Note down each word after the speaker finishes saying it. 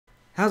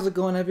How's it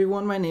going,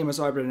 everyone? My name is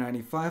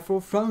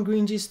Arbiter954 from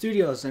Green G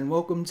Studios, and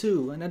welcome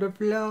to another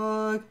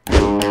vlog.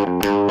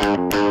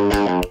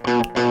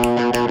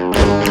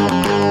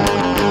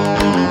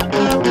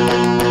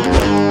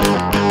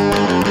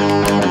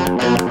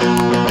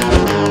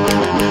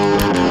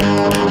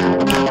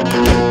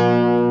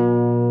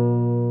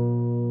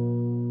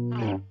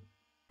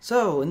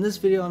 So, in this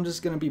video, I'm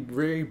just going to be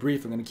very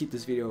brief. I'm going to keep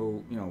this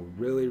video,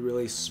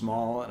 really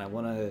small, and I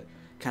want to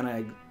kind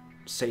of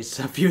say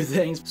a few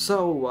things.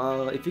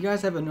 So, if you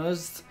guys haven't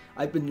noticed,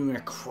 I've been doing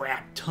a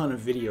crap ton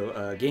of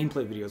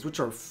gameplay videos, which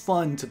are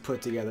fun to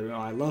put together.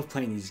 I love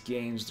playing these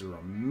games. They're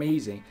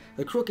amazing.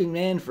 The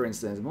Containment, for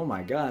instance, oh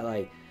my god,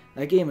 like,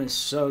 that game is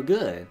so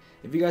good.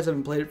 If you guys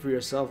haven't played it for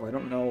yourself, I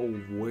don't know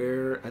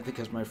where, I think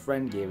because my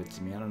friend gave it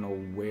to me, I don't know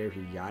where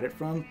he got it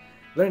from.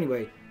 But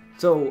anyway,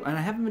 so, and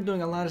I haven't been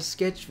doing a lot of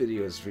sketch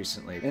videos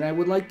recently, and I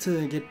would like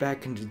to get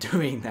back into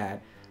doing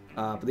that.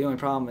 But the only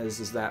problem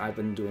is that I've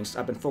been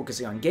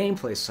focusing on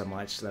gameplay so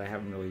much that I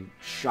haven't really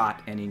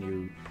shot any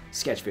new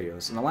sketch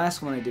videos. And the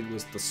last one I did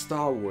was the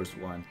Star Wars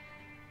one.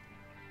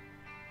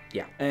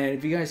 Yeah. And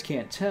if you guys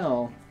can't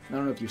tell, I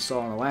don't know if you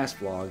saw in the last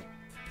vlog,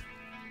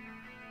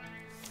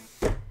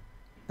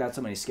 got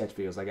so many sketch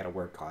videos I gotta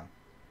work on.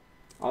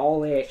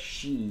 All that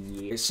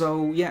shit.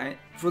 So yeah,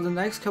 for the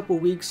next couple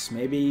weeks,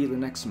 maybe the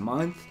next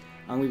month,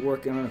 I'm gonna be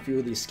working on a few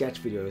of these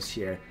sketch videos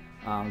here.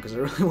 Because I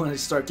really want to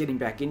start getting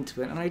back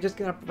into it, and I just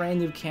got a brand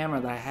new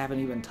camera that I haven't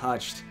even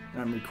touched,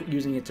 and I'm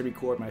using it to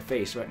record my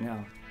face right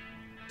now.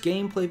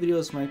 Gameplay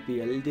videos might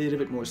be a little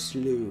bit more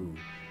slow,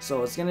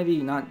 so it's gonna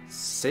be not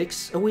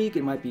 6 a week,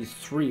 it might be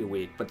 3 a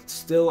week, but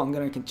still I'm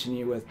gonna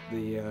continue with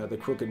the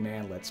Crooked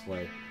Man Let's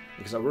Play,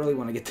 because I really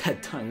want to get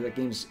that done. That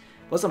game's,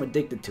 plus I'm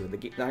addicted to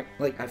it.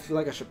 I feel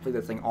like I should play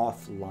that thing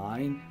off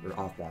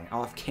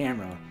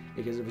camera,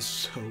 because it was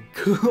so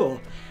cool.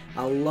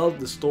 I love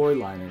the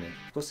storyline in it.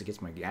 Plus it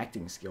gets my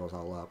acting skills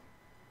all up.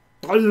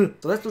 So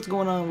that's what's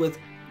going on with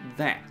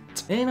that.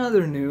 In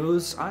other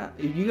news,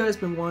 if you guys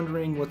been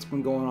wondering what's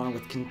been going on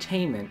with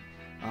Containment,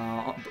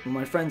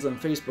 my friends on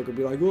Facebook will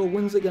be like, oh,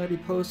 when's it gonna be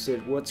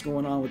posted? What's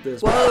going on with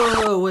this?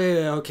 Whoa,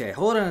 wait, okay,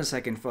 hold on a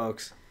second,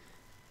 folks.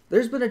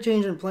 There's been a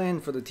change in plan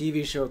for the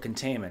TV show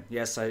Containment.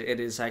 Yes, it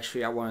is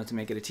actually, I wanted to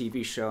make it a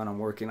TV show, and I'm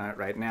working on it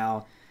right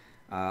now.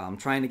 I'm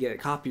trying to get it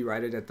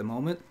copyrighted at the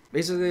moment.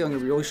 Basically, I'm going to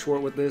be really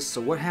short with this.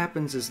 So what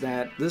happens is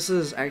that this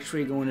is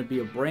actually going to be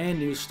a brand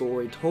new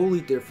story,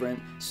 totally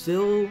different,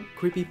 still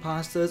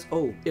creepypastas.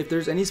 Oh, if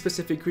there's any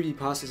specific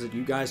creepypastas that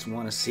you guys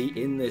want to see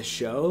in this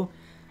show,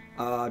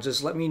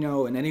 just let me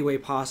know in any way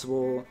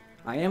possible.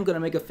 I am going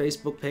to make a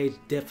Facebook page,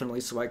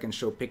 definitely, so I can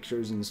show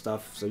pictures and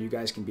stuff, so you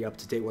guys can be up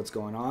to date what's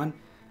going on.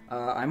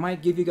 I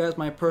might give you guys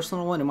my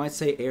personal one. It might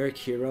say Eric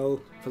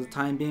Hero for the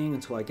time being,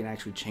 until I can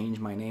actually change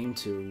my name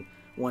to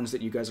ones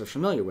that you guys are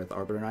familiar with,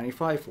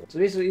 Arbiter954. So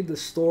basically the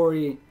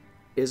story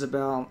is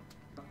about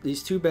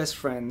these two best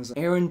friends,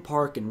 Aaron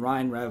Park and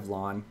Ryan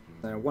Revlon.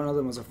 One of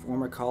them was a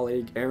former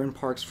colleague. Aaron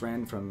Park's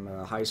friend from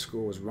high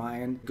school was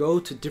Ryan. Go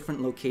to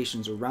different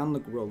locations around the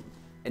world,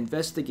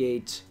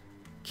 investigate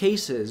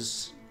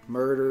cases,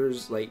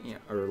 murders,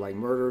 or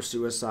murder,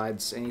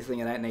 suicides,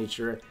 anything of that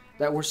nature,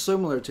 that were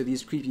similar to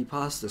these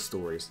creepypasta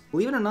stories.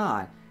 Believe it or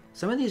not,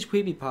 some of these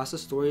creepypasta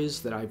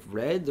stories that I've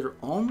read, they're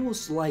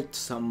almost like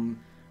some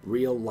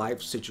real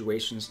life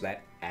situations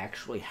that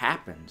actually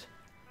happened.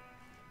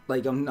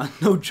 Like, I'm not,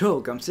 no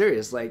joke, I'm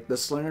serious. Like, the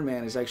Slender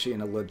Man is actually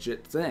a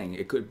legit thing.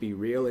 It could be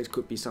real, it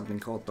could be something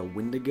called the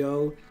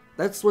Wendigo.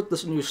 That's what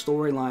this new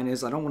storyline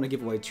is. I don't want to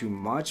give away too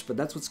much, but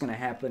that's what's going to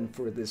happen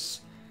for this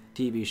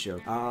TV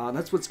show.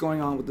 That's what's going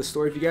on with the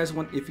story. If you guys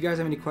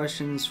have any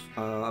questions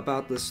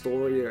about this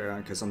story,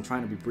 because I'm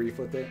trying to be brief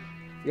with it,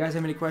 if you guys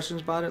have any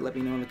questions about it, let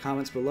me know in the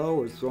comments below,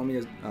 or throw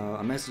me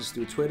a message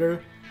through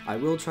Twitter. I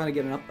will try to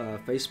get a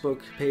Facebook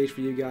page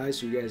for you guys,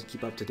 so you guys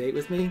keep up to date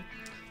with me.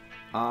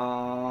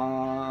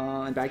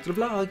 And back to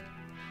the vlog.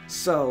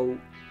 So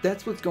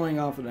that's what's going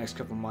on for the next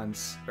couple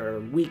months,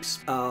 or weeks.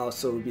 So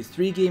it'll be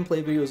 3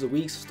 gameplay videos a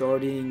week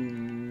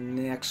starting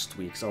next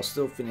week. So I'll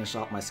still finish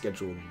off my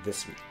schedule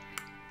this week.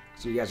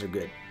 So you guys are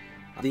good.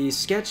 The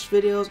sketch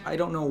videos, I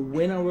don't know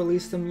when I'll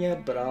release them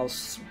yet, but I'll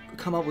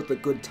come up with a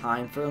good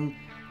time for them.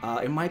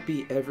 It might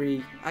be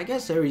every 2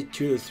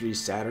 to 3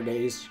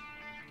 Saturdays.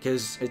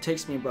 Because it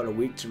takes me about a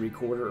week to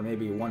record it, or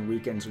maybe 1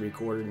 weekend to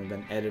record it and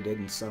then edit it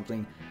and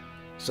something.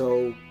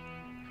 So,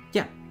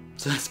 yeah.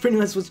 So that's pretty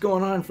much what's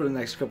going on for the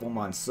next couple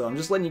months. So I'm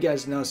just letting you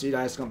guys know, so you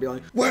guys are going to be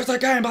like, where's the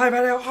gameplay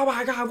video? Oh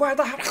my god, where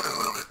the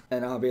hell?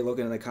 And I'll be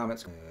looking in the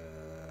comments.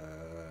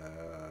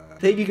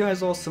 Thank you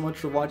guys all so much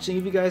for watching.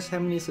 If you guys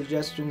have any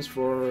suggestions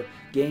for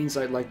games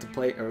I'd like to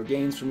play, or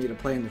games for me to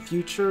play in the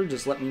future,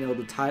 just let me know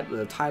the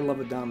title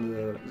of it down in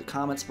the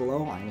comments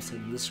below. I almost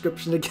said the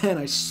description again,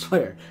 I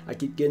swear. I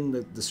keep getting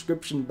the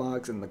description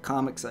box and the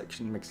comic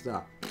section mixed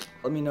up.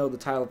 Let me know the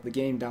title of the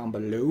game down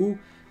below,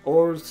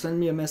 or send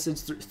me a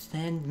message through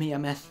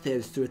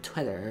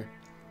Twitter.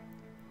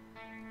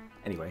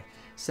 Anyway,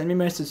 send me a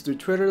message through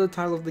Twitter, the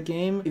title of the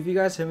game. If you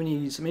guys have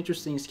some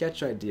interesting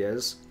sketch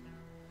ideas,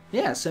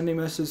 yeah, send me a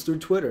message through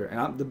Twitter.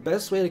 And the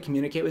best way to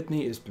communicate with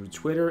me is through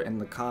Twitter and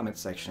the comment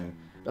section.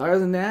 But other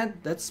than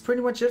that, that's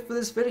pretty much it for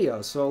this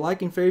video. So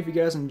like and favorite if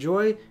you guys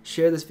enjoy.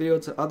 Share this video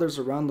to others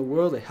around the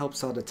world. It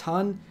helps out a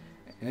ton.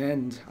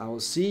 And I will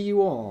see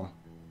you all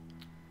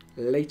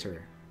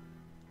later.